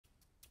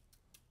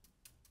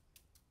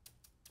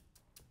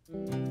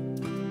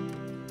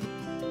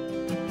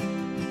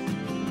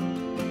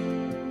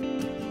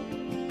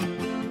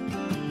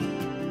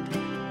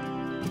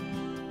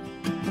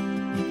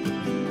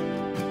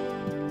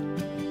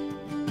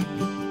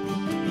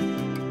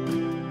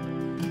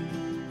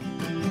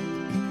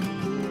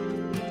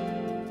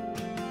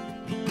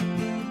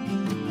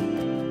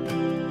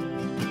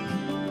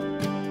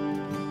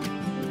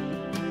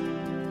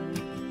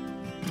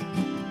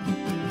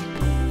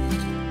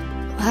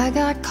I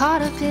got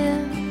caught up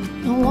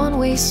in a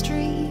one-way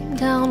stream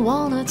down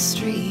Walnut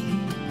Street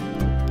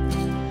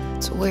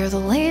to where the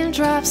land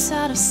drops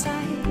out of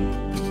sight,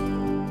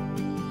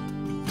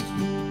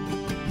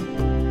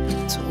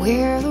 to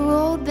where the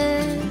road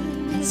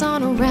bends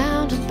on a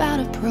roundabout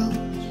approach.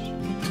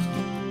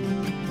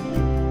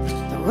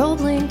 The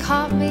Roebling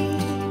caught me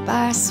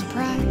by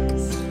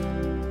surprise,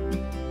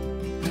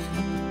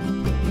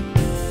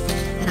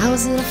 and I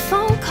was in a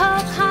phone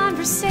call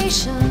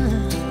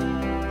conversation.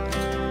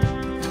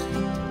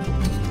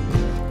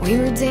 We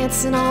were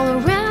dancing all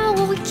around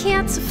what we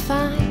can't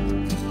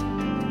define.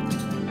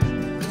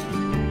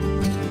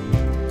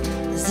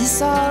 Is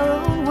this our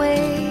own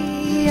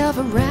way of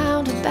a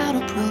roundabout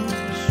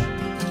approach,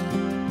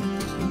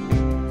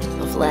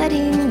 of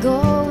letting go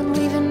and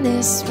leaving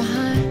this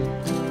behind?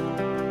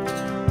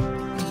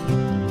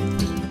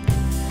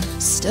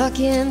 Stuck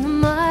in the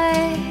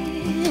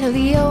mud of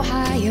the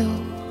Ohio,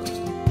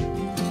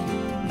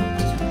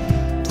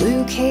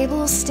 blue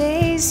cable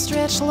stays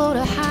stretched low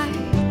to high.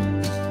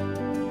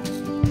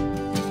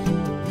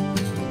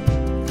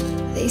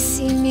 They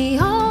see me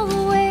all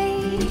the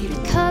way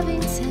to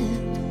Covington.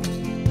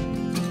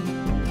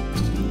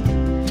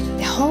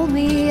 They hold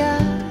me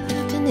up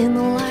and in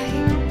the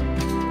light.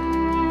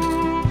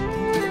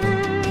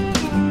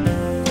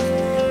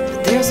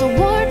 But there's a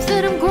warmth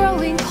that I'm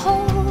growing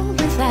cold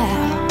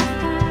without,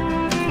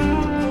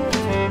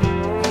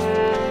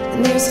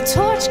 and there's a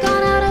torch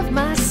gone out of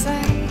my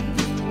sight.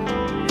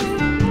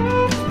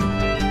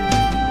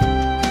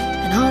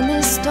 And on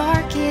this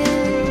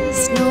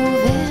darkest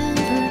November,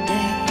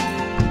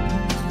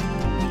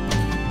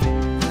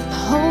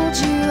 hold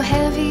you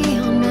heavy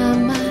on my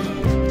mind.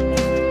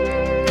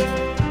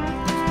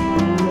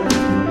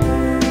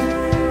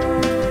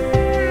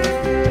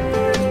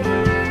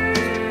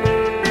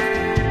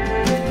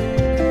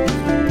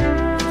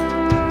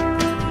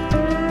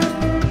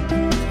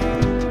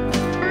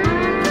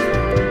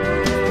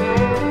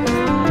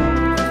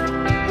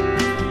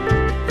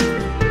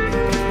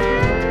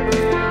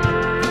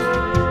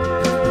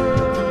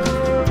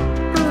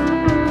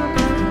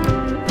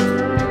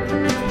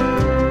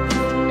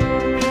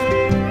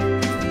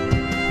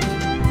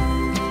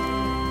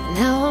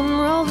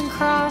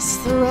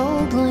 The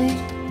Roebling,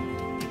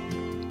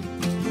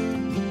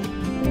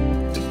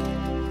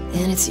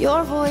 and it's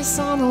your voice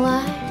on the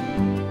line.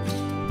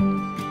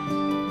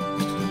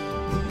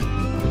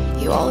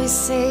 You always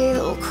say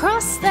that we'll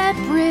cross that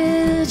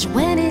bridge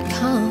when it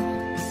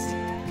comes,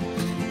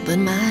 but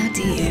my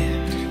dear,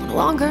 we're no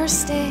longer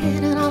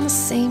standing on the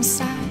same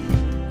side.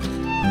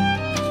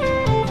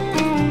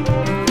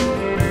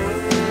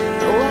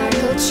 Though I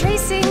go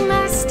tracing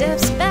my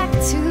steps back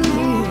to you,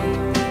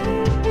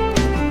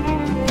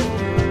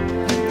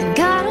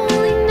 God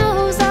only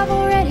knows I've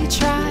already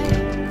tried.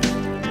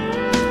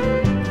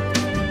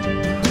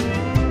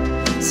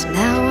 So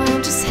now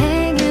I'm just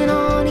hanging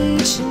on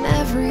each and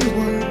every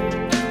word,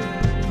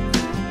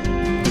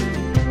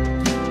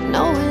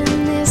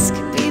 knowing this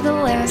could be the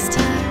last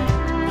time.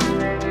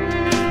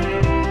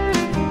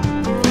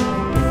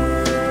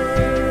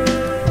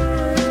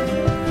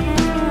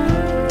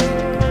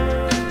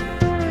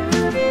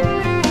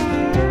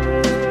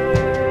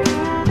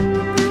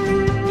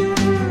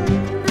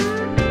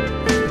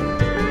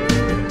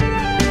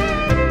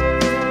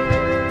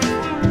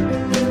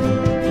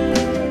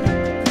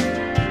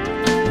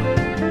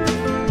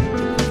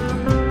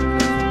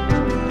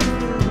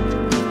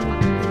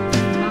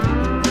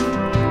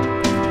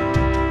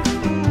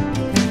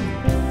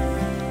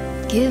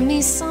 Give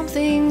me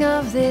something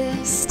of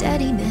this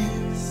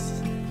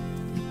steadiness,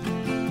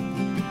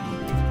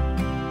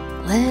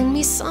 lend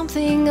me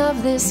something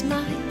of this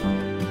might.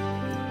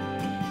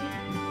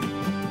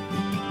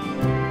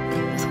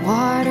 With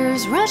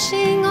waters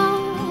rushing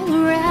all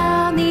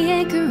around the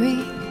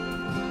anchoring,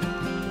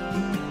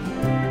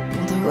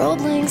 the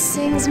Roebling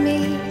sings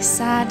me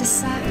side to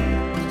side,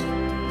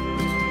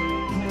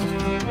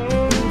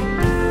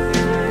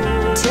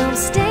 till I'm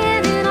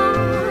standing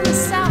on the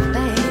south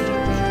bank,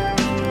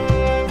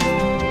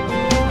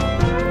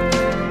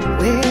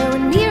 where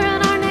we're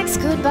nearing our next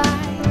goodbye.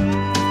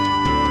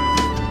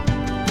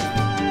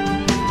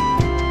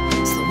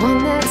 It's the one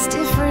that's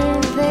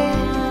different than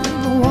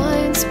the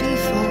ones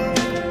before,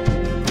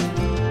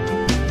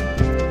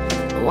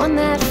 the one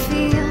that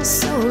feels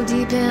so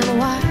deep and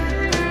wide.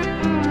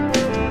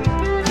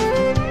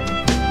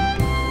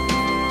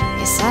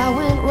 Yes, I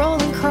went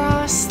rolling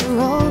across the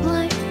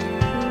Roebling,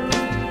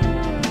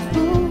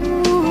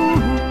 ooh,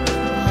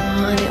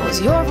 and it was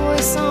your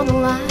voice on the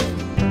line.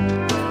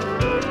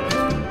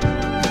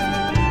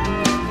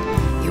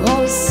 You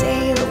always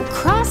say that we'll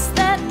cross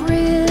that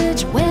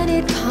bridge when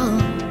it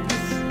comes,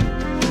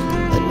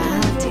 but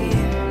my dear,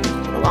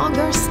 we're no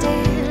longer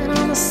standing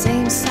on the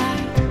same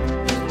side.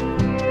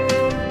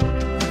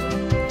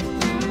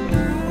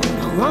 We're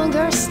no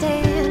longer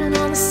standing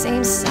on the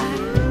same side.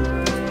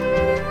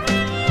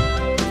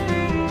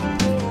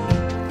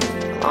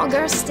 No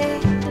longer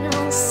standing